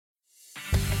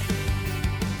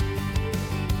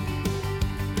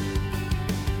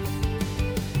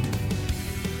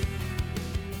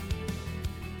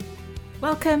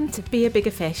Welcome to Be a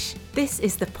Bigger Fish. This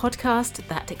is the podcast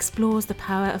that explores the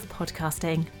power of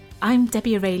podcasting. I'm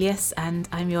Debbie Aurelius and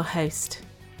I'm your host.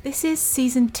 This is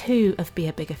season 2 of Be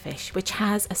a Bigger Fish, which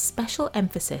has a special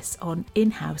emphasis on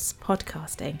in-house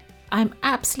podcasting. I'm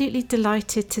absolutely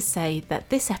delighted to say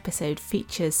that this episode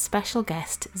features special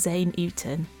guest Zane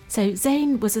Uton. So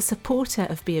Zane was a supporter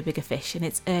of Be a Bigger Fish in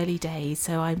its early days,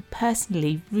 so I'm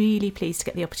personally really pleased to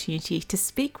get the opportunity to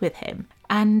speak with him.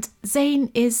 And Zane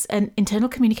is an internal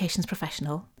communications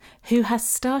professional who has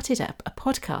started up a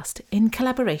podcast in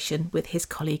collaboration with his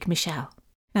colleague Michelle.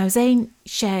 Now, Zane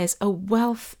shares a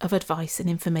wealth of advice and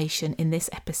information in this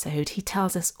episode. He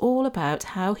tells us all about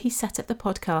how he set up the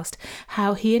podcast,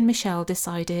 how he and Michelle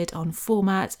decided on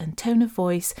format and tone of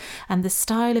voice, and the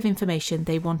style of information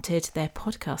they wanted their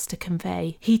podcast to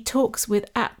convey. He talks with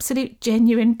absolute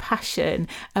genuine passion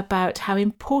about how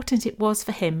important it was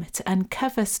for him to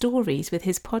uncover stories with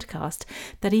his podcast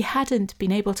that he hadn't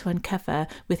been able to uncover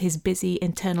with his busy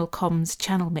internal comms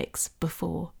channel mix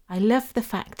before. I love the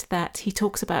fact that he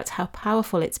talks about how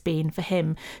powerful it's been for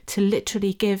him to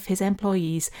literally give his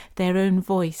employees their own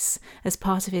voice as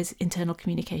part of his internal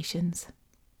communications.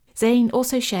 Zane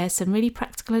also shares some really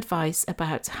practical advice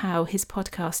about how his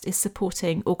podcast is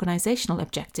supporting organisational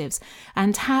objectives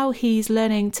and how he's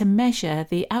learning to measure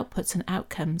the outputs and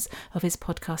outcomes of his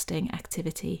podcasting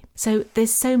activity. So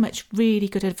there's so much really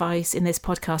good advice in this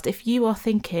podcast. If you are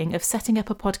thinking of setting up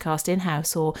a podcast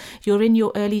in-house or you're in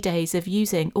your early days of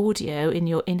using audio in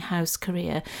your in-house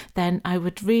career, then I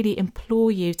would really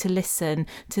implore you to listen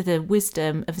to the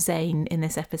wisdom of Zane in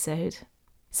this episode.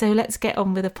 So let's get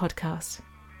on with the podcast.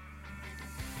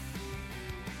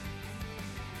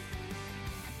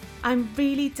 I'm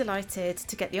really delighted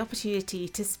to get the opportunity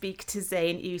to speak to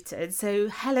Zane Uton. So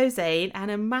hello Zane,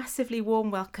 and a massively warm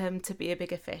welcome to Be a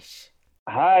Bigger Fish.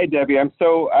 Hi Debbie, I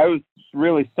was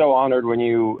really so honored when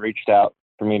you reached out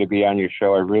for me to be on your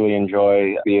show. I really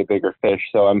enjoy Be a Bigger Fish,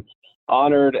 so I'm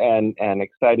honored and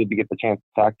excited to get the chance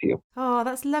to talk to you. Oh,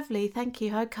 that's lovely. Thank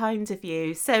you. How kind of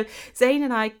you. So Zane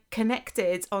and I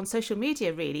connected on social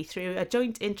media really through a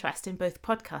joint interest in both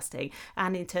podcasting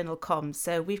and internal comms.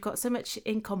 So we've got so much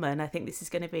in common. I think this is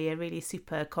going to be a really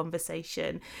super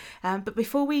conversation. But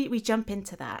before we jump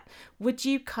into that, would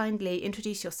you kindly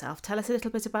introduce yourself? Tell us a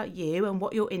little bit about you and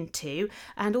what you're into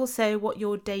and also what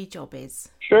your day job is.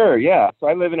 Sure, yeah. So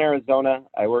I live in Arizona.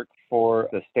 I work for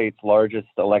the state's largest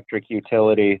electric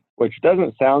utility, which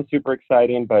doesn't sound super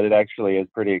exciting, but it actually is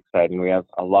pretty exciting. We have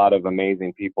a lot of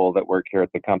amazing people that work here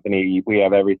at the company. We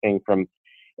have everything from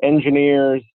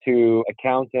engineers to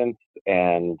accountants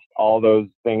and all those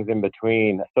things in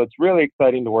between. So it's really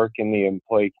exciting to work in the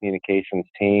employee communications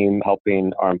team,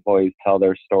 helping our employees tell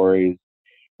their stories,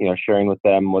 sharing with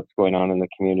them what's going on in the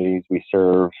communities we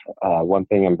serve. One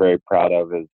thing I'm very proud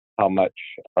of is how much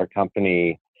our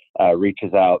company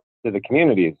reaches out to the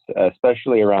communities,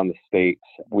 especially around the state.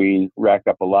 We rack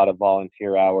up a lot of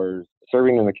volunteer hours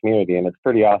serving in the community, and it's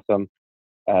pretty awesome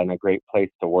and a great place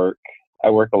to work.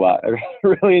 I work a lot. I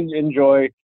really enjoy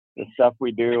the stuff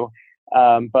we do.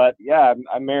 But yeah,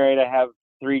 I'm married. I have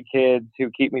 3 kids who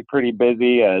keep me pretty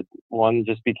busy. One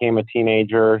just became a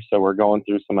teenager, so we're going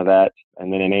through some of that,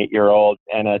 and then an 8-year-old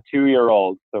and a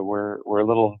 2-year-old. So we're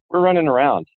running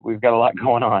around. We've got a lot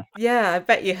going on. Yeah, I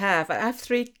bet you have. I have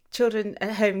 3 children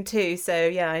at home too, so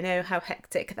yeah, I know how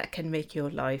hectic that can make your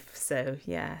life. So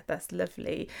yeah, that's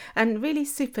lovely and really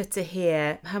super to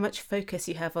hear how much focus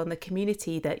you have on the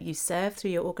community that you serve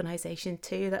through your organisation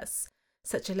too. That's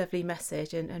such a lovely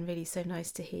message and really so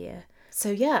nice to hear.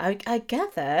 So yeah, I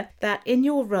gather that in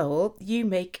your role, you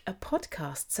make a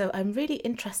podcast. So I'm really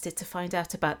interested to find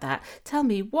out about that. Tell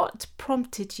me, what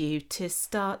prompted you to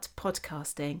start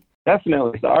podcasting?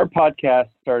 Definitely. So our podcast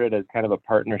started as kind of a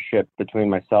partnership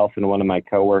between myself and one of my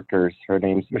coworkers. Her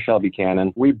name's Michelle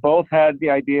Buchanan. We both had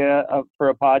the idea for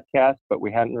a podcast, but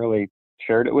we hadn't really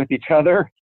shared it with each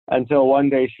other until one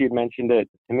day she had mentioned it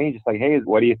to me, just like, hey,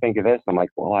 what do you think of this? I'm like,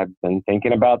 well, I've been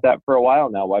thinking about that for a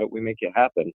while now. Why don't we make it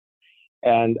happen?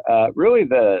 And really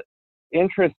the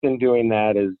interest in doing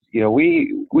that is,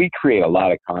 we create a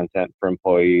lot of content for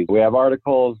employees. We have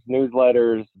articles,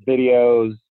 newsletters,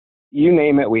 videos, you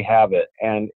name it, we have it.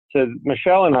 And to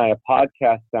Michelle and I, a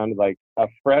podcast sounded like a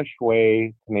fresh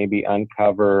way to maybe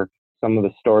uncover some of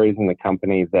the stories in the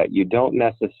company that you don't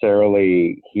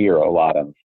necessarily hear a lot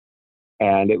of.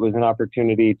 And it was an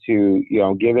opportunity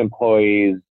to, give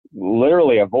employees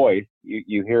literally a voice.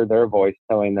 You hear their voice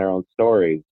telling their own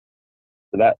stories.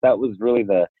 So that was really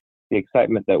the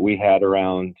excitement that we had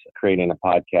around creating a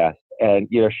podcast. And,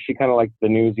 she kind of liked the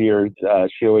newsier,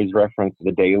 she always referenced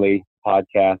the daily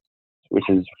podcast, which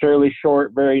is fairly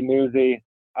short, very newsy.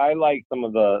 I like some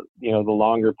of the, the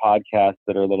longer podcasts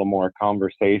that are a little more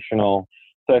conversational.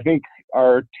 So I think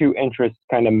our two interests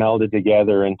kind of melded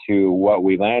together into what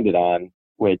we landed on,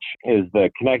 which is the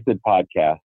Connected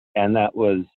podcast. And that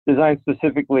was designed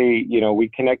specifically, we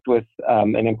connect with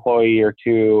an employee or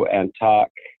two and talk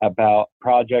about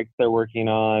projects they're working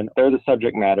on. They're the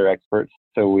subject matter experts.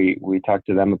 So we talk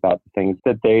to them about the things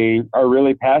that they are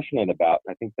really passionate about.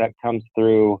 I think that comes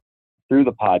through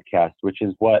the podcast, which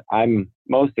is what I'm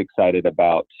most excited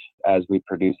about as we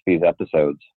produce these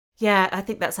episodes. Yeah, I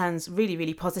think that sounds really,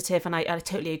 really positive, and I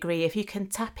totally agree. If you can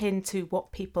tap into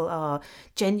what people are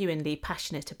genuinely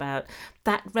passionate about,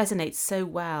 that resonates so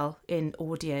well in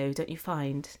audio, don't you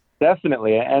find?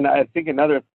 Definitely. And I think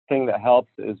another thing that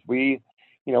helps is we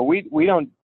don't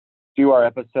do our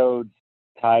episodes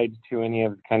tied to any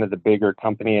of kind of the bigger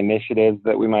company initiatives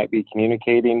that we might be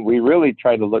communicating. We really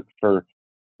try to look for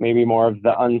maybe more of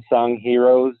the unsung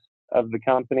heroes of the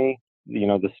company,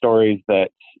 the stories that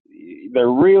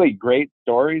they're really great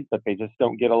stories, but they just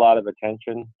don't get a lot of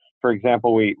attention. For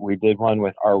example, we did one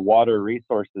with our water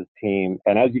resources team.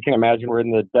 And as you can imagine, we're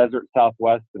in the desert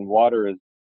Southwest and water is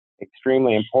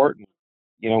extremely important.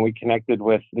 We connected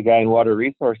with the guy in water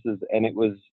resources, and it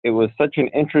was such an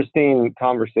interesting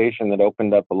conversation that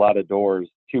opened up a lot of doors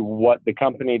to what the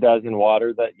company does in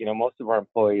water that, most of our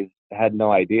employees had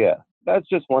no idea. That's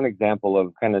just one example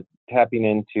of kind of tapping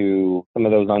into some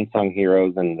of those unsung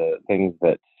heroes and the things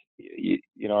that,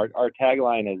 our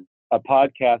tagline is a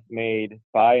podcast made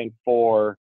by and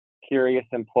for curious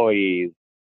employees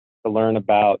to learn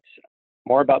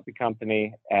more about the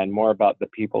company and more about the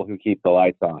people who keep the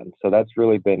lights on. So that's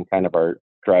really been kind of our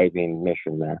driving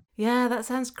mission there. Yeah, that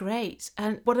sounds great.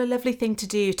 And what a lovely thing to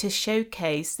do to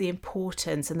showcase the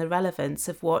importance and the relevance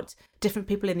of what different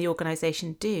people in the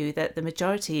organisation do that the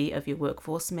majority of your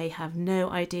workforce may have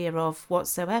no idea of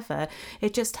whatsoever.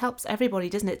 It just helps everybody,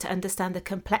 doesn't it, to understand the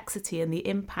complexity and the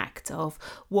impact of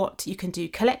what you can do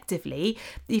collectively,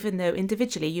 even though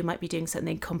individually you might be doing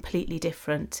something completely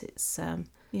different. It's a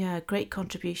great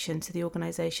contribution to the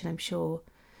organisation, I'm sure.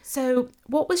 So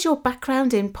what was your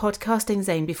background in podcasting,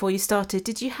 Zane, before you started?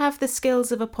 Did you have the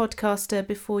skills of a podcaster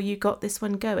before you got this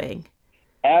one going?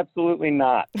 Absolutely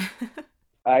not.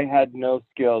 I had no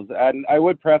skills. And I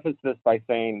would preface this by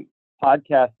saying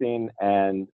podcasting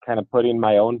and kind of putting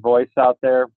my own voice out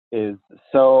there is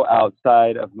so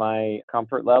outside of my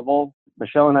comfort level.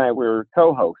 Michelle and I were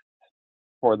co-hosts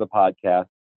for the podcast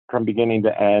from beginning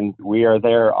to end. We are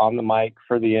there on the mic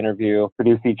for the interview,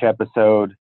 produce each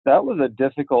episode. That was a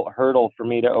difficult hurdle for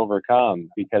me to overcome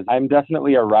because I'm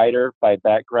definitely a writer by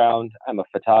background. I'm a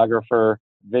photographer,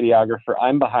 videographer.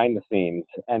 I'm behind the scenes,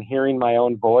 and hearing my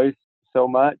own voice so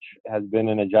much has been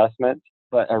an adjustment,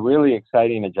 but a really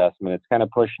exciting adjustment. It's kind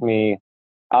of pushed me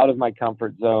out of my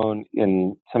comfort zone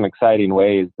in some exciting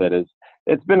ways.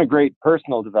 It's been a great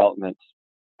personal development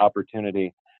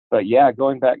opportunity. But yeah,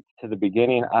 going back to the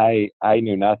beginning, I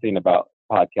knew nothing about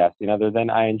podcasting other than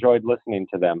I enjoyed listening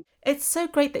to them. It's so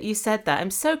great that you said that.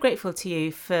 I'm so grateful to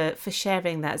you for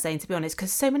sharing that, Zane, to be honest,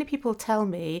 because so many people tell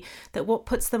me that what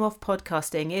puts them off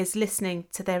podcasting is listening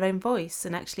to their own voice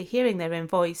and actually hearing their own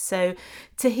voice. So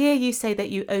to hear you say that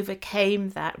you overcame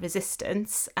that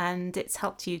resistance and it's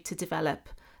helped you to develop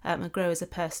and grow as a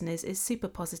person is super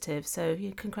positive. So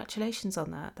congratulations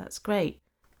on that. That's great.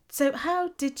 So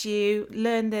how did you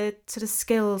learn the sort of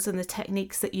skills and the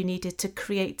techniques that you needed to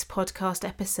create podcast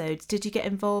episodes? Did you get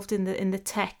involved in the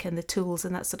tech and the tools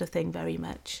and that sort of thing very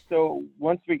much? So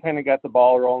once we kind of got the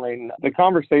ball rolling, the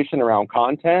conversation around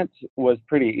content was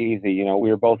pretty easy. We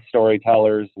were both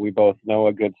storytellers. We both know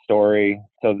a good story.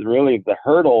 So really the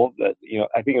hurdle that,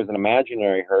 I think it was an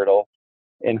imaginary hurdle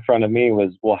in front of me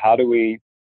was, well, how do we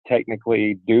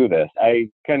technically do this? I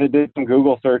kind of did some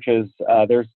Google searches.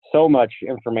 There's so much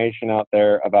information out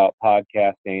there about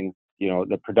podcasting,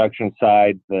 the production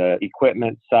side, the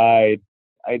equipment side.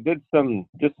 I did some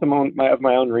of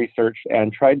my own research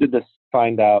and tried to just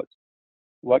find out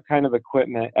what kind of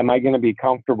equipment am I going to be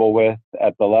comfortable with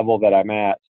at the level that I'm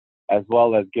at, as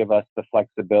well as give us the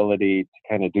flexibility to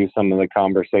kind of do some of the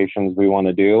conversations we want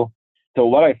to do. So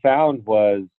what I found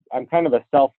was I'm kind of a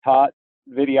self-taught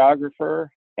videographer.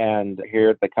 And here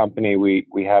at the company, we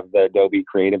have the Adobe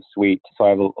Creative Suite. So I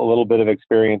have a little bit of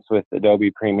experience with Adobe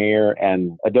Premiere,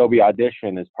 and Adobe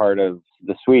Audition is part of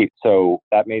the suite. So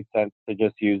that made sense to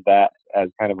just use that as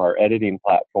kind of our editing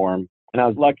platform. And I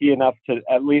was lucky enough to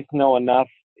at least know enough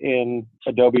in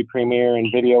Adobe Premiere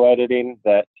and video editing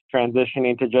that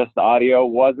transitioning to just audio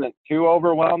wasn't too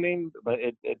overwhelming, but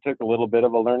it took a little bit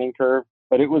of a learning curve.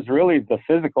 But it was really the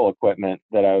physical equipment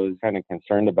that I was kind of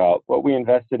concerned about. What we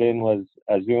invested in was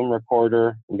a Zoom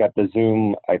recorder. We got the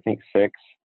Zoom, I think 6,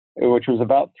 which was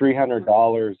about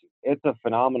 $300. It's a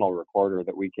phenomenal recorder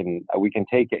that we can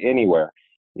take it anywhere.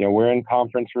 You know, we're in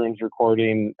conference rooms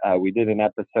recording. We did an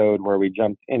episode where we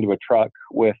jumped into a truck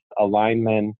with a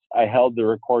lineman. I held the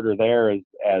recorder there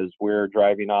as we're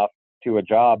driving off to a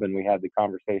job, and we had the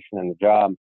conversation in the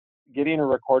job. Getting a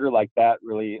recorder like that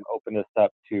really opened us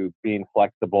up to being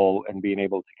flexible and being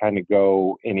able to kind of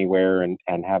go anywhere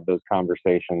and have those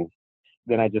conversations.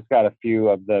 Then I just got a few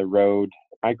of the Rode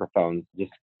microphones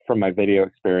just from my video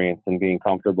experience and being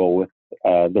comfortable with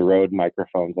the Rode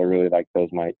microphones. I really like those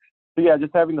mics. So yeah,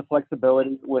 just having the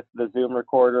flexibility with the Zoom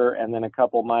recorder and then a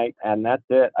couple mics, and that's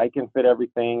it. I can fit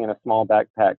everything in a small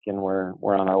backpack, and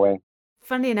we're on our way.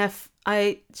 Funny enough,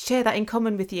 I share that in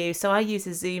common with you. So I use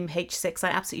a Zoom H6. I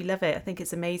absolutely love it. I think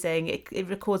it's amazing. It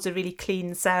records a really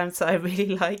clean sound, so I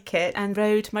really like it. And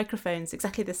Rode microphones,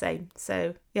 exactly the same.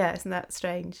 So yeah, isn't that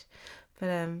strange?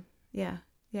 But yeah,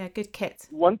 good kit.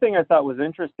 One thing I thought was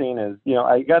interesting is, you know,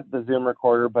 I got the Zoom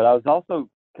recorder, but I was also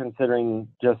considering,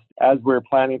 just as we were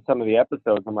planning some of the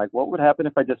episodes, I'm like, what would happen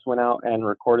if I just went out and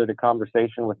recorded a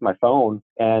conversation with my phone?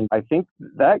 And I think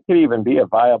that could even be a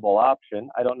viable option.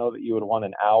 I don't know that you would want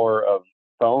an hour of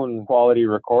phone quality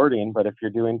recording, but if you're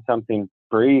doing something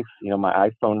brief, you know, my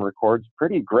iPhone records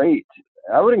pretty great.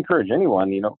 I would encourage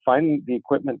anyone, you know, find the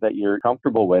equipment that you're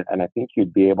comfortable with, and I think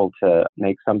you'd be able to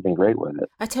make something great with it.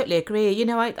 I totally agree. You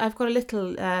know, I've got a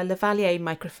little Lavalier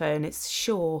microphone. It's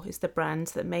Shure is the brand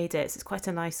that made it. So it's quite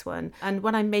a nice one. And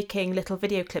when I'm making little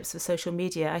video clips for social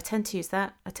media, I tend to use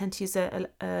that. I tend to use a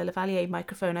Lavalier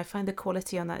microphone. I find the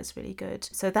quality on that is really good.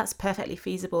 So that's perfectly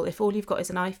feasible. If all you've got is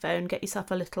an iPhone, get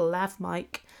yourself a little lav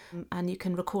mic and you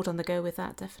can record on the go with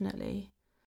that, definitely.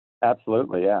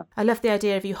 Absolutely, yeah. I love the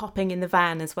idea of you hopping in the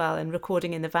van as well and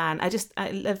recording in the van. I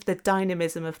love the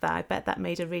dynamism of that. I bet that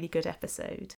made a really good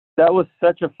episode. That was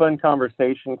such a fun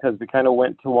conversation because we kind of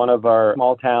went to one of our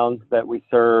small towns that we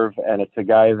serve, and it's a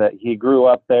guy that he grew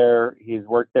up there. He's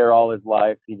worked there all his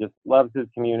life. He just loves his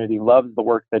community, loves the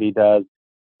work that he does.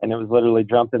 And it was literally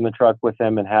jump in the truck with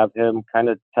him and have him kind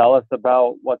of tell us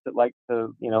about what's it like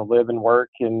to, you know, live and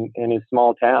work in his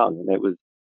small town. And it was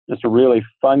just a really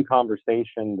fun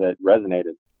conversation that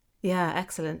resonated. Yeah,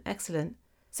 excellent.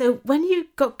 So when you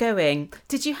got going,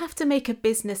 did you have to make a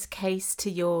business case to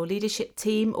your leadership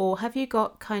team, or have you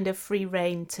got kind of free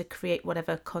rein to create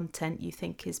whatever content you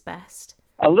think is best?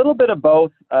 A little bit of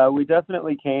both. We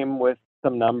definitely came with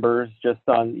some numbers just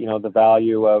on, you know, the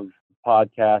value of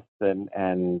podcasts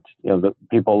and you know, the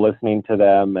people listening to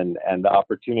them and the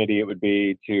opportunity it would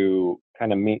be to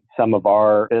kind of meet some of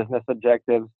our business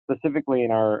objectives. Specifically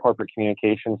in our corporate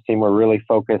communications team, we're really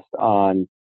focused on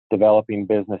developing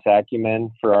business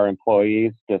acumen for our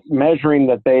employees, just measuring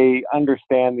that they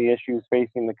understand the issues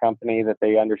facing the company, that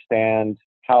they understand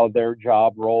how their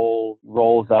job role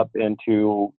rolls up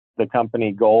into the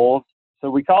company goals. So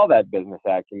we call that business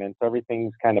acumen. So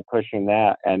everything's kind of pushing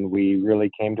that. And we really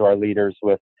came to our leaders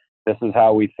with, this is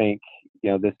how we think,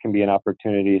 you know, this can be an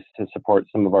opportunity to support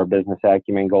some of our business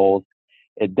acumen goals.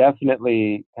 It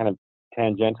definitely kind of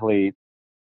tangentially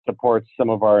supports some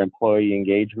of our employee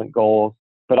engagement goals.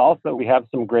 But also we have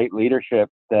some great leadership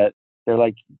that they're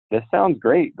like, this sounds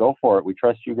great. Go for it. We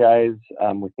trust you guys.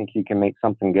 We think you can make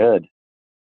something good.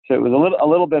 So it was a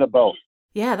little bit of both.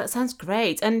 Yeah, that sounds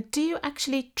great. And do you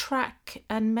actually track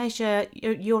and measure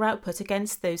your output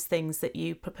against those things that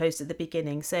you proposed at the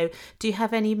beginning? So do you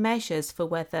have any measures for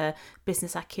whether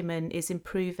business acumen is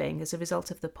improving as a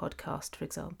result of the podcast, for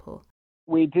example?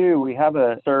 We do. We have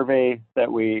a survey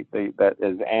that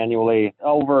is annually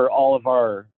over all of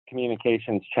our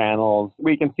communications channels.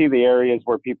 We can see the areas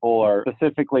where people are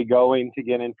specifically going to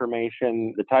get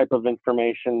information, the type of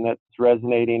information that's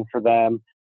resonating for them,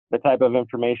 the type of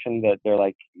information that they're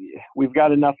like, we've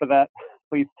got enough of that.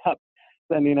 Please stop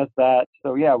sending us that.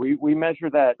 So yeah, we measure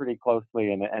that pretty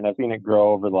closely, and I've seen it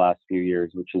grow over the last few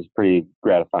years, which is pretty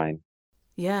gratifying.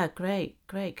 Yeah, great.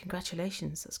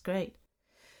 Congratulations. That's great.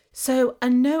 So I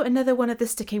know another one of the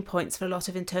sticking points for a lot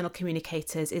of internal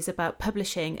communicators is about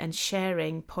publishing and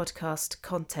sharing podcast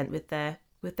content with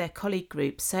their colleague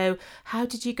group. So how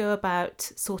did you go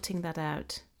about sorting that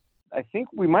out? I think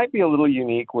we might be a little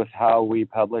unique with how we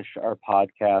publish our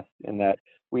podcast in that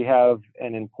we have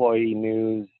an employee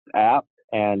news app,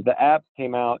 and the app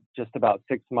came out just about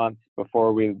 6 months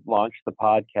before we launched the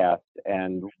podcast.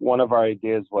 And one of our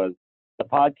ideas was the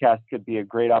podcast could be a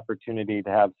great opportunity to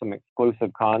have some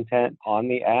exclusive content on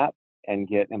the app and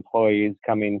get employees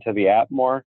coming to the app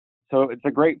more. So it's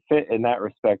a great fit in that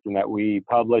respect, in that we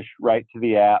publish right to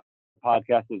the app. The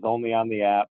podcast is only on the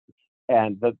app.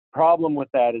 And the problem with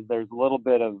that is there's a little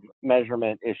bit of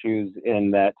measurement issues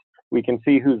in that we can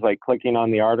see who's like clicking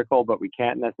on the article, but we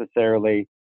can't necessarily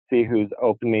see who's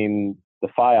opening the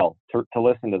file to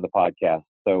listen to the podcast.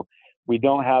 So we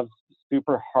don't have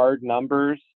super hard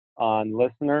numbers on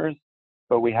listeners,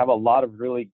 but we have a lot of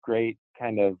really great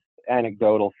kind of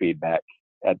anecdotal feedback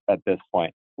at this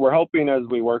point. We're hoping as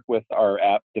we work with our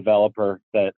app developer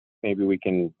that maybe we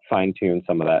can fine tune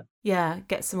some of that. Yeah,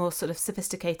 get some more sort of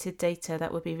sophisticated data.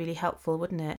 That would be really helpful,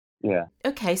 wouldn't it? Yeah.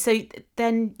 Okay, so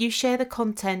then you share the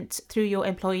content through your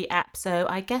employee app. So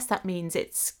I guess that means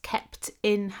it's kept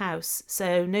in-house,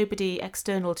 so nobody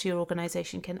external to your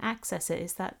organization can access it.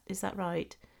 Is that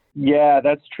right? Yeah,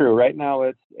 that's true. Right now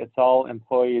it's all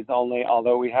employees only,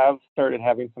 although we have started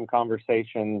having some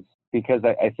conversations because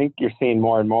I think you're seeing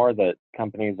more and more that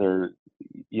companies are,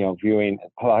 viewing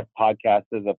podcasts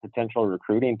as a potential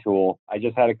recruiting tool. I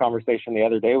just had a conversation the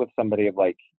other day with somebody of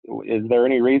like, is there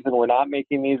any reason we're not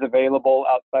making these available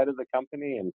outside of the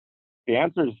company? And the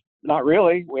answer is not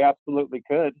really. We absolutely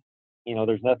could.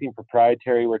 There's nothing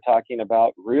proprietary we're talking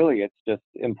about. Really, it's just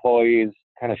employees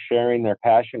kind of sharing their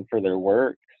passion for their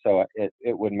work. So it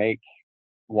would make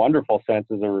wonderful sense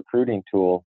as a recruiting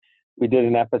tool. We did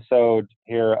an episode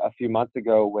here a few months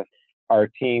ago with our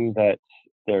team that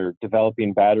they're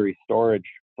developing battery storage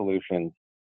solutions.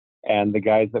 And the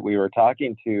guys that we were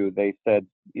talking to, they said,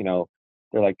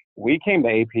 they're like, we came to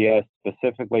APS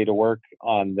specifically to work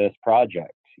on this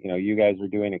project. You guys are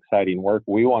doing exciting work.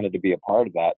 We wanted to be a part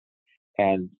of that.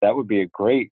 And that would be a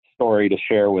great story to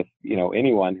share with,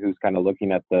 anyone who's kind of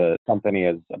looking at the company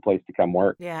as a place to come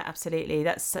work. Yeah, absolutely.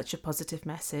 That's such a positive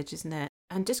message, isn't it?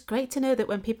 And just great to know that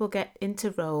when people get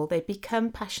into role, they become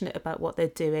passionate about what they're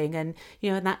doing, and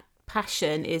and that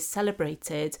passion is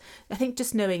celebrated. I think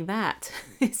just knowing that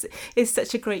is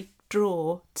such a great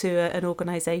draw to an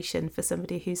organisation for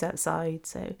somebody who's outside.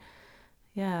 So,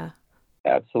 yeah.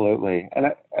 Absolutely.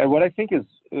 And what I think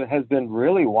has been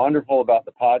really wonderful about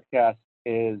the podcast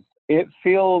is it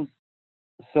feels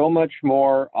so much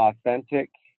more authentic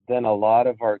than a lot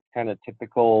of our kind of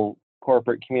typical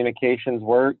corporate communications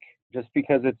work, just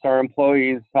because it's our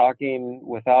employees talking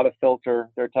without a filter.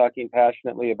 They're talking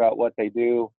passionately about what they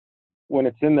do. When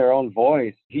it's in their own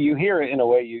voice, you hear it in a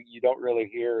way you don't really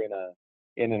hear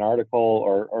in an article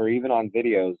or even on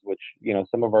videos, which,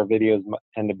 some of our videos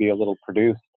tend to be a little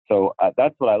produced. So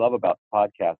that's what I love about the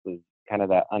podcast is kind of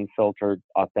that unfiltered,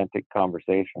 authentic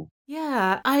conversation.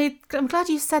 Yeah, I'm glad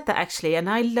you said that actually. And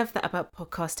I love that about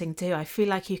podcasting too. I feel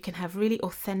like you can have really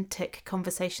authentic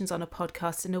conversations on a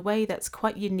podcast in a way that's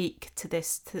quite unique to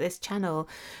this channel.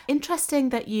 Interesting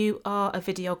that you are a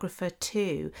videographer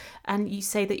too. And you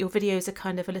say that your videos are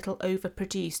kind of a little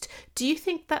overproduced. Do you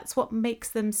think that's what makes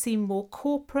them seem more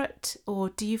corporate? Or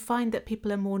do you find that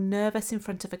people are more nervous in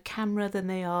front of a camera than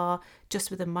they are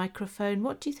just with a microphone?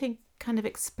 What do you think kind of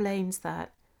explains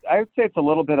that? I would say it's a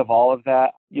little bit of all of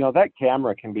that. That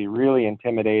camera can be really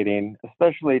intimidating,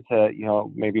 especially to,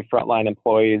 maybe frontline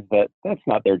employees that's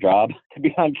not their job to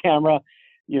be on camera.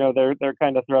 They're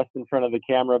kind of thrust in front of the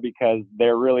camera because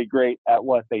they're really great at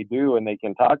what they do and they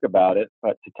can talk about it.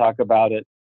 But to talk about it,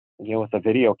 with a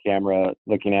video camera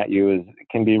looking at you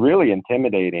can be really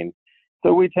intimidating.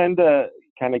 So we tend to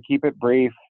kind of keep it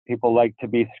brief. People like to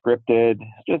be scripted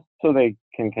just so they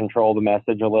can control the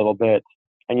message a little bit.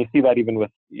 And you see that even with,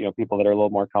 people that are a little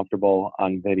more comfortable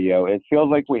on video. It feels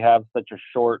like we have such a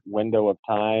short window of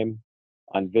time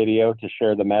on video to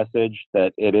share the message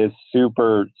that it is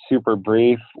super, super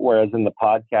brief. Whereas in the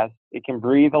podcast, it can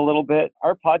breathe a little bit.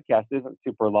 Our podcast isn't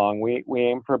super long. We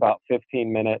aim for about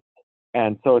 15 minutes.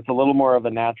 And so it's a little more of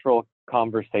a natural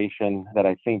conversation that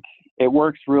I think it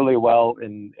works really well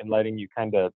in letting you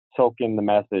kind of soak in the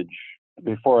message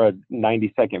before a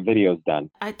 90-second video is done.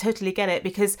 I totally get it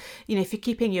because, if you're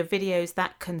keeping your videos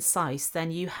that concise,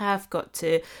 then you have got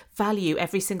to value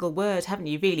every single word, haven't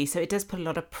you, really? So it does put a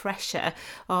lot of pressure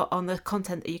on the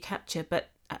content that you capture. But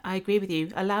I agree with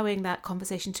you, allowing that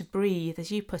conversation to breathe, as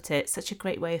you put it, such a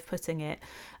great way of putting it.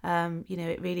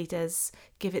 It really does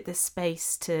give it the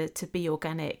space to be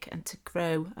organic and to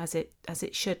grow as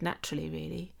it should naturally,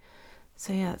 really.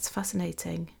 So yeah, it's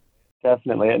fascinating.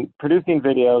 Definitely. And producing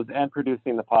videos and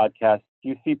producing the podcast,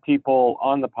 you see people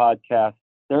on the podcast,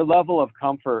 their level of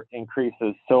comfort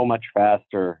increases so much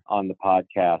faster on the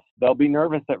podcast. They'll be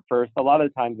nervous at first. A lot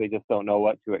of times they just don't know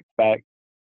what to expect.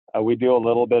 We do a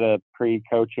little bit of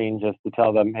pre-coaching just to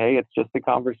tell them, hey, it's just a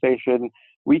conversation.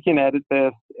 We can edit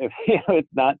this if it's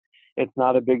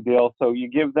not a big deal. So you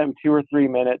give them 2 or 3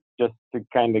 minutes just to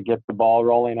kind of get the ball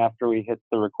rolling after we hit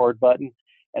the record button,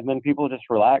 and then people just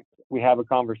relax. We have a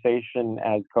conversation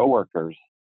as coworkers,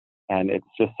 and it's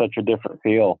just such a different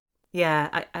feel.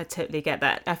 Yeah, I totally get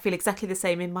that. I feel exactly the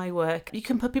same in my work. You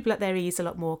can put people at their ease a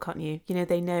lot more, can't you? You know,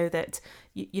 they know that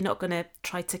you're not going to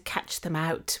try to catch them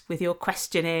out with your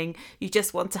questioning. You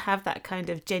just want to have that kind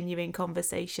of genuine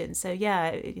conversation. So yeah,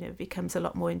 it becomes a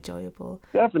lot more enjoyable.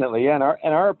 Definitely, yeah.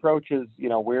 And our approach is,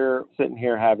 we're sitting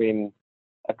here having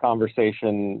a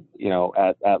conversation,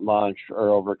 at lunch or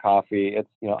over coffee. It's,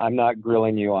 I'm not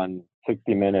grilling you on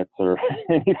 60 Minutes or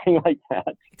anything like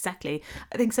that. Exactly.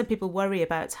 I think some people worry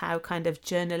about how kind of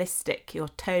journalistic your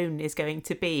tone is going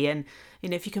to be. And,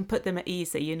 if you can put them at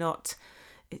ease that you're not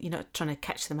trying to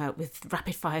catch them out with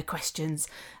rapid fire questions,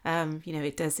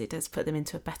 it does put them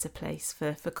into a better place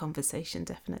for conversation,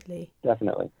 definitely.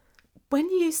 Definitely. When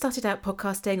you started out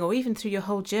podcasting, or even through your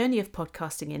whole journey of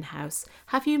podcasting in-house,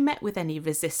 have you met with any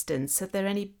resistance? Have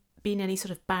there been any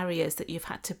sort of barriers that you've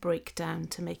had to break down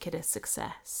to make it a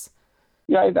success?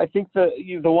 Yeah, I think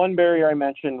the one barrier I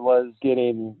mentioned was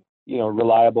getting,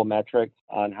 reliable metrics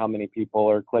on how many people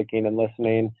are clicking and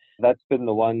listening. That's been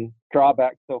the one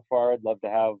drawback so far. I'd love to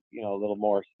have, a little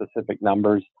more specific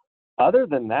numbers. Other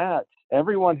than that,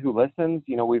 everyone who listens,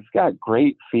 we've got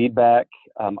great feedback.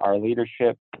 Our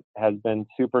leadership has been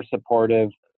super supportive.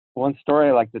 One story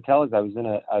I like to tell is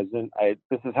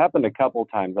this has happened a couple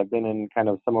times. I've been in kind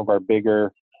of some of our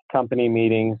bigger company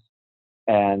meetings,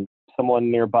 and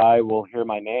someone nearby will hear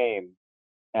my name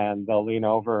and they'll lean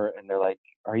over and they're like,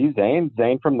 "Are you Zane?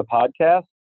 Zane from the podcast?"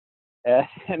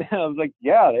 And I was like,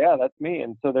 yeah, that's me.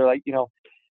 And so they're like,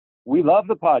 we love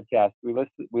the podcast. We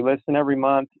listen every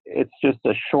month. It's just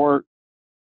a short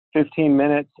 15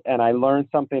 minutes and I learn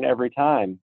something every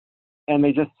time. And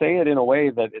they just say it in a way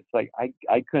that it's like,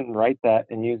 I couldn't write that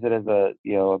and use it as a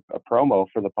promo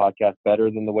for the podcast better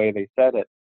than the way they said it.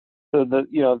 So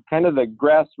kind of the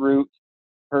grassroots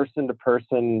person to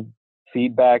person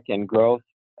feedback and growth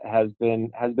has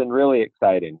been really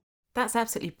exciting. That's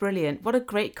absolutely brilliant. What a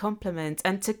great compliment.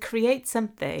 And to create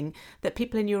something that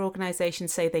people in your organization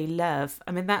say they love,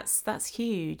 I mean, that's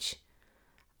huge.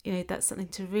 That's something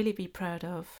to really be proud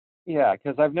of. Yeah,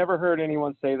 because I've never heard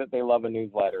anyone say that they love a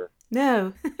newsletter.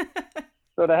 No.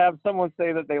 So to have someone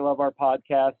say that they love our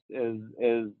podcast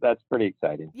that's pretty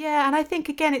exciting. Yeah, and I think,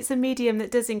 again, it's a medium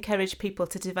that does encourage people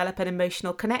to develop an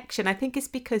emotional connection. I think it's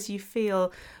because you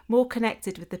feel more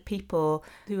connected with the people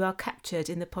who are captured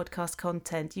in the podcast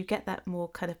content. You get that more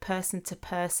kind of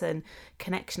person-to-person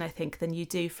connection, I think, than you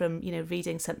do from,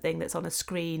 reading something that's on a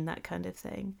screen, that kind of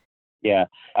thing. Yeah,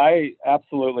 I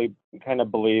absolutely kind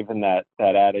of believe in that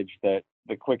adage that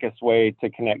the quickest way to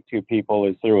connect to people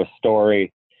is through a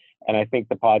story. And I think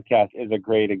the podcast is a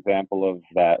great example of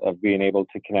that, of being able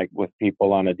to connect with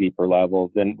people on a deeper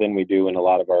level than we do in a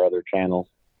lot of our other channels.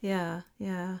 Yeah.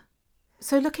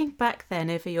 So looking back then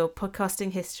over your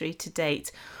podcasting history to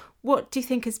date, what do you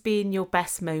think has been your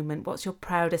best moment? What's your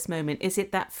proudest moment? Is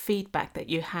it that feedback that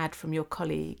you had from your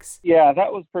colleagues? Yeah,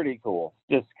 that was pretty cool.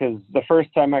 Just because the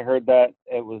first time I heard that,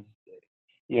 it was,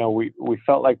 we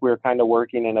felt like we were kind of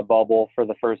working in a bubble for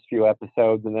the first few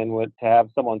episodes, and then to have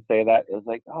someone say that, it was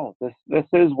like, oh, this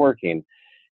is working.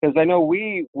 Because I know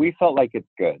we felt like it's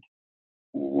good.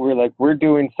 We're like, we're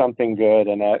doing something good,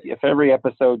 and if every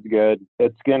episode's good,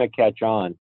 it's gonna catch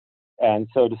on. And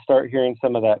so to start hearing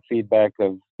some of that feedback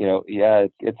of,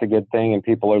 it's a good thing and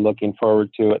people are looking forward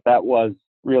to it, that was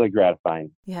really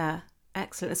gratifying. Yeah.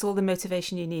 Excellent. It's all the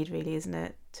motivation you need, really, isn't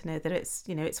it? To know that it's,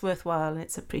 it's worthwhile and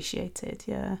it's appreciated.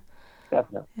 Yeah.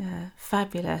 Definitely. Yeah.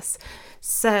 Fabulous.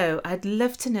 So I'd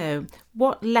love to know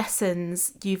what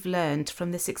lessons you've learned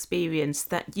from this experience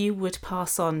that you would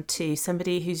pass on to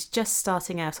somebody who's just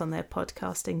starting out on their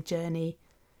podcasting journey.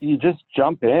 You just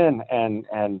jump in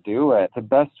and do it. The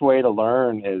best way to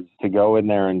learn is to go in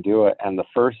there and do it. And the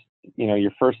first,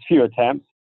 your first few attempts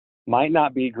might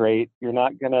not be great. You're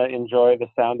not going to enjoy the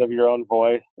sound of your own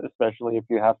voice, especially if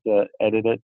you have to edit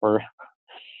it for,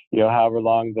 however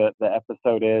long the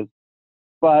episode is.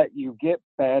 But you get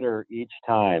better each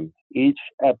time. Each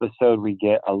episode we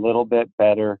get a little bit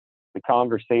better. The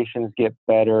conversations get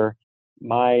better.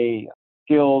 My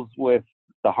skills with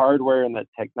the hardware and the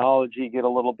technology get a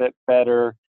little bit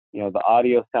better. The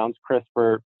audio sounds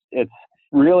crisper. It's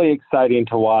really exciting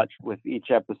to watch with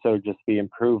each episode, just the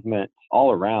improvement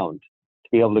all around, to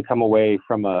be able to come away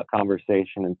from a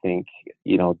conversation and think,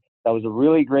 That was a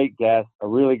really great guest, a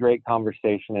really great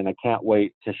conversation, and I can't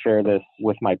wait to share this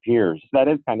with my peers. That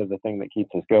is kind of the thing that keeps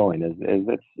us going. Is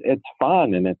it's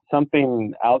fun, and it's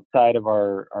something outside of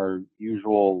our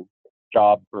usual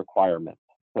job requirements.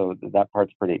 So that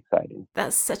part's pretty exciting.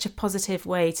 That's such a positive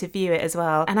way to view it as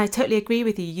well. And I totally agree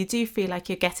with you. You do feel like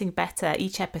you're getting better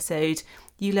each episode.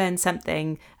 You learn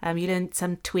something, you learn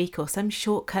some tweak or some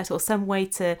shortcut or some way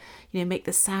to, make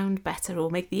the sound better or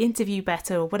make the interview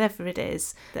better or whatever it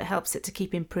is that helps it to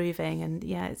keep improving. And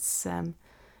yeah,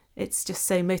 it's just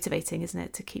so motivating, isn't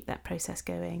it, to keep that process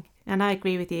going? And I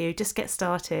agree with you. Just get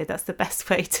started. That's the best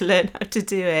way to learn how to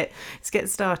do it. Is get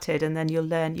started, and then you'll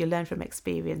learn from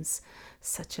experience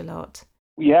such a lot.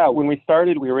 Yeah, when we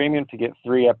started, we were aiming to get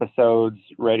 3 episodes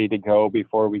ready to go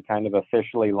before we kind of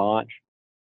officially launched.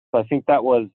 So I think that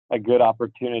was a good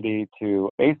opportunity to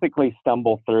basically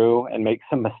stumble through and make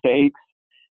some mistakes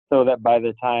so that by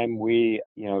the time we,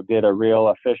 did a real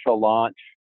official launch,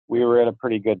 we were at a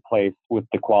pretty good place with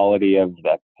the quality of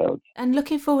the episodes. And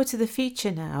looking forward to the future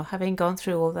now, having gone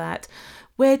through all that,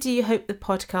 where do you hope the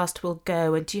podcast will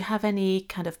go? And do you have any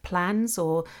kind of plans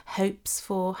or hopes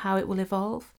for how it will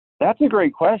evolve? That's a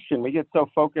great question. We get so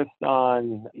focused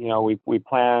on, we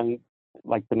plan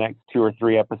like the next 2 or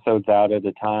 3 episodes out at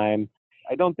a time.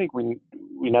 I don't think we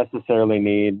necessarily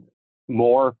need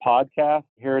more podcasts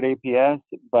here at APS,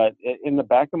 but in the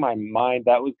back of my mind,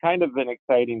 that was kind of an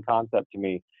exciting concept to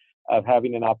me, of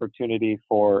having an opportunity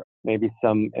for maybe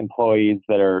some employees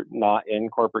that are not in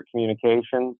corporate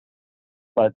communications,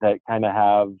 but that kind of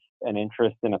have an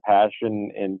interest and a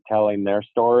passion in telling their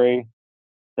story,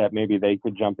 that maybe they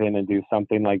could jump in and do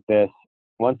something like this.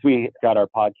 Once we got our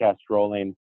podcast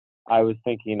rolling, I was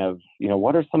thinking of,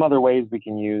 what are some other ways we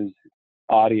can use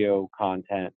audio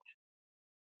content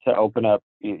to open up,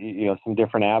 some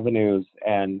different avenues.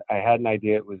 And I had an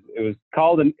idea. It's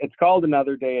called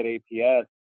Another Day at APS.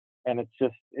 And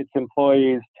it's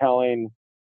employees telling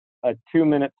a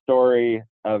 2-minute story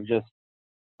of just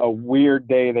a weird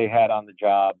day they had on the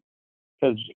job.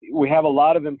 Because we have a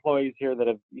lot of employees here that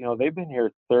have, they've been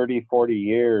here 30, 40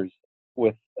 years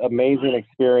with amazing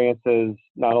experiences,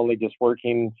 not only just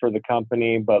working for the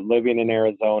company, but living in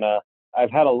Arizona.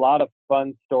 I've had a lot of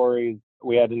fun stories.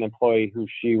 We had an employee who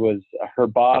her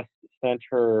boss sent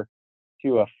her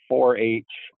to a 4-H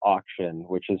auction,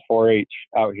 which is 4-H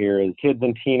out here is kids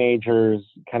and teenagers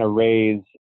kind of raise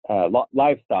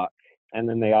livestock, and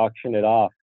then they auction it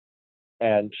off.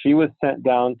 And she was sent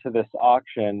down to this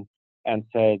auction and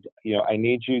said, I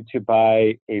need you to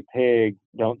buy a pig.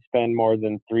 Don't spend more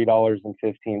than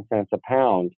 $3.15 a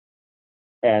pound.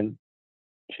 And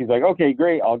she's like, okay,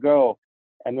 great, I'll go.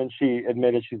 And then she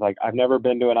admitted, she's like, I've never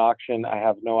been to an auction. I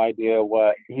have no idea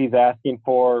what he's asking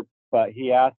for, but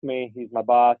he asked me, he's my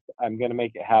boss. I'm going to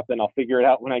make it happen. I'll figure it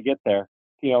out when I get there.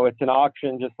 It's an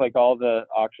auction, just like all the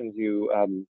auctions you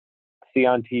see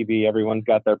on TV. Everyone's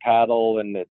got their paddle,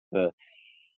 and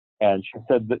and she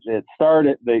said that it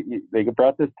started, they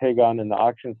brought this pig on and the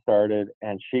auction started,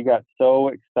 and she got so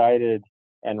excited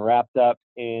and wrapped up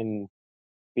in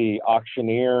the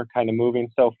auctioneer kind of moving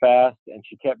so fast, and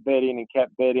she kept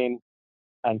bidding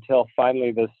until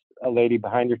finally a lady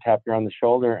behind her tapped her on the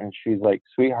shoulder, and she's like,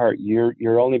 sweetheart,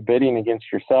 you're only bidding against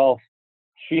yourself.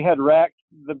 She had racked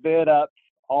the bid up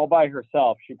all by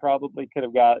herself. She probably could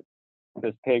have got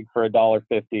this pig for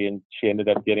 $1.50, and she ended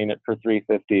up getting it for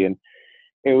 $3.50. And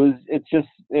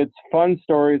it's fun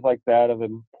stories like that of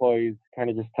employees kind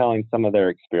of just telling some of their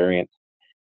experience.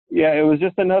 Yeah, it was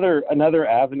just another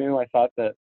avenue. I thought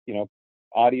that,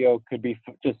 audio could be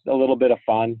just a little bit of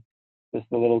fun, just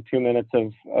a little 2 minutes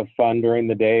of fun during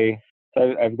the day.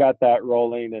 So I've got that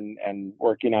rolling and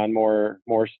working on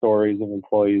more stories of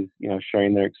employees,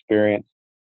 sharing their experience.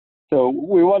 So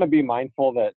we want to be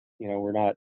mindful that, we're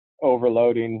not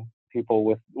overloading people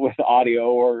with audio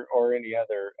or any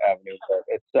other avenue.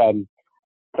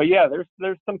 But yeah,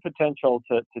 there's some potential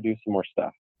to do some more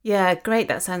stuff. Yeah, great.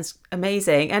 That sounds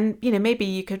amazing. And, maybe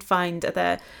you could find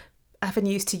other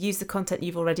avenues to use the content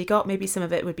you've already got. Maybe some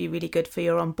of it would be really good for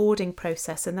your onboarding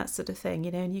process and that sort of thing,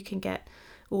 and you can get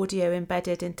audio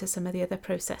embedded into some of the other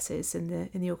processes in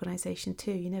the organization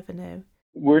too. You never know.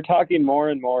 We're talking more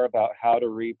and more about how to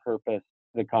repurpose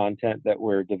the content that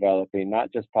we're developing,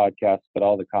 not just podcasts, but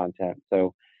all the content.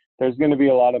 So there's going to be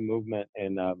a lot of movement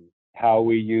in how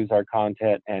we use our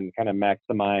content and kind of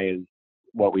maximize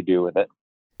what we do with it.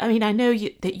 I mean, I know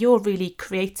that you're a really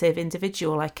creative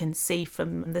individual. I can see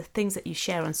from the things that you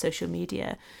share on social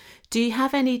media. Do you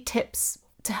have any tips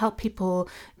to help people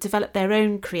develop their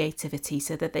own creativity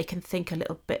so that they can think a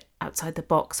little bit outside the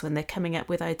box when they're coming up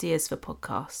with ideas for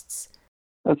podcasts?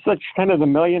 That's such kind of the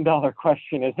 $1,000,000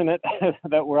 question, isn't it?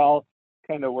 That we're all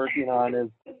kind of working on is,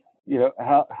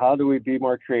 how do we be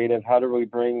more creative? How do we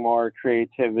bring more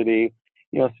creativity?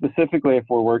 Specifically if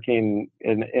we're working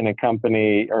in a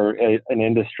company or an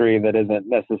industry that isn't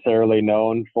necessarily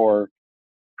known for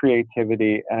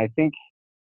creativity. And I think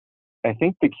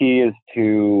the key is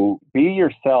to be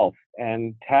yourself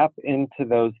and tap into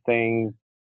those things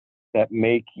that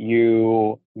make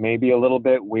you maybe a little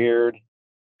bit weird.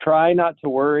 Try not to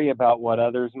worry about what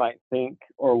others might think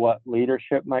or what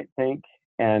leadership might think.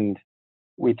 And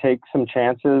we take some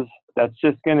chances. That's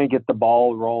just going to get the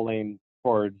ball rolling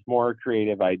towards more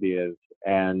creative ideas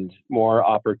and more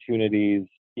opportunities,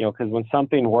 because when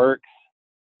something works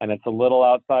and it's a little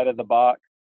outside of the box,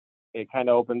 it kind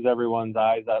of opens everyone's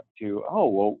eyes up to, oh,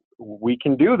 well, we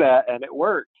can do that and it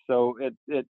works. So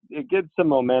it gets some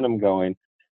momentum going.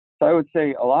 So I would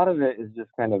say a lot of it is just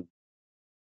kind of,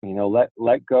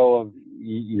 let go of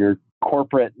your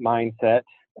corporate mindset,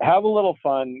 have a little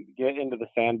fun, get into the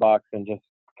sandbox and just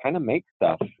kind of make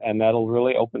stuff. And that'll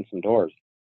really open some doors.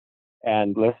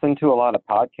 And listen to a lot of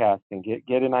podcasts and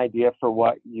get an idea for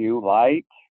what you like,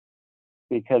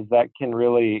 because that can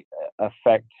really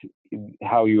affect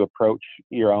how you approach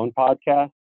your own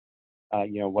podcast.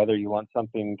 Whether you want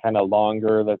something kind of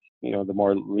longer, that's, the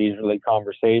more leisurely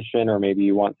conversation, or maybe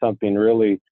you want something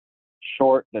really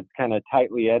short that's kind of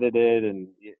tightly edited. And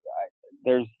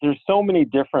there's so many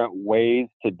different ways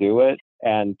to do it,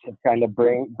 and to kind of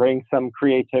bring some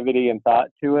creativity and thought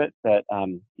to it that,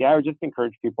 I would just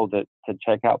encourage people to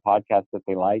check out podcasts that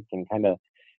they like and kind of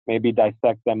maybe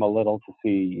dissect them a little to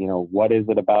see, what is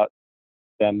it about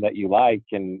them that you like,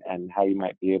 and how you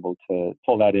might be able to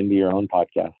pull that into your own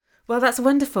podcast. Well, that's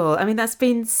wonderful. I mean, that's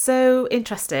been so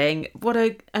interesting. What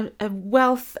a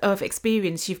wealth of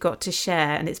experience you've got to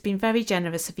share. And it's been very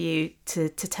generous of you to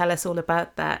tell us all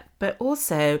about that. But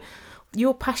also,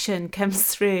 your passion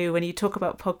comes through when you talk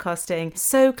about podcasting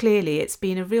so clearly. It's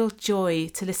been a real joy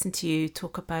to listen to you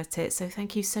talk about it. So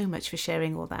thank you so much for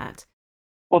sharing all that.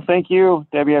 Well, thank you,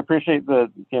 Debbie. I appreciate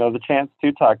the chance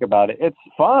to talk about it. It's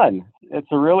fun. It's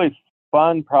a really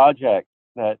fun project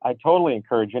that I totally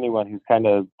encourage anyone who's kind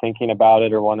of thinking about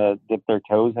it or want to dip their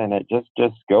toes in it. Just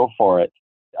go for it.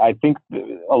 I think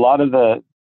a lot of the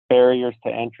barriers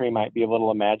to entry might be a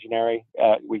little imaginary.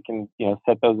 We can,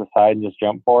 set those aside and just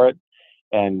jump for it.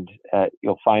 And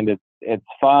you'll find it's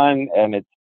fun and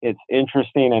it's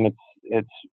interesting, and it's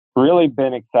really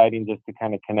been exciting just to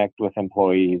kind of connect with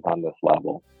employees on this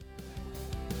level.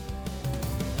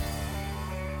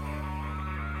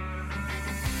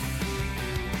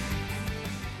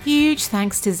 Huge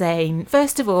thanks to Zane,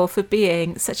 first of all, for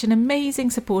being such an amazing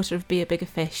supporter of Be a Bigger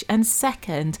Fish, and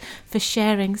second, for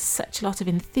sharing such a lot of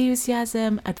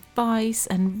enthusiasm, advice,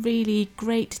 and really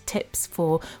great tips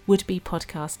for would-be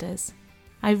podcasters.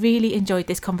 I really enjoyed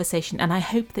this conversation, and I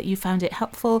hope that you found it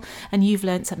helpful and you've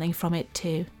learned something from it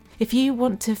too. If you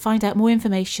want to find out more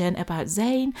information about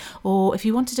Zane, or if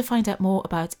you wanted to find out more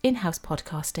about in-house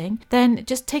podcasting, then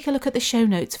just take a look at the show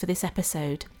notes for this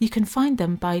episode. You can find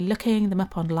them by looking them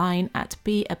up online at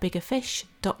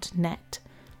beabiggerfish.net.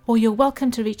 Or you're welcome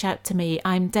to reach out to me.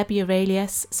 I'm Debbie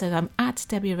Aurelius, so I'm at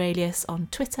Debbie Aurelius on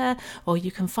Twitter, or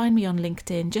you can find me on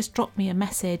LinkedIn. Just drop me a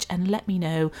message and let me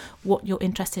know what you're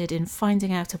interested in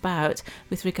finding out about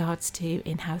with regards to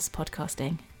in-house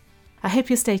podcasting. I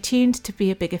hope you'll stay tuned to Be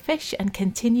a Bigger Fish and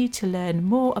continue to learn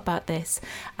more about this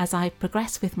as I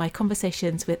progress with my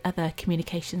conversations with other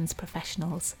communications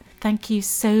professionals. Thank you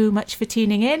so much for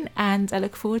tuning in, and I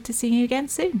look forward to seeing you again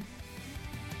soon.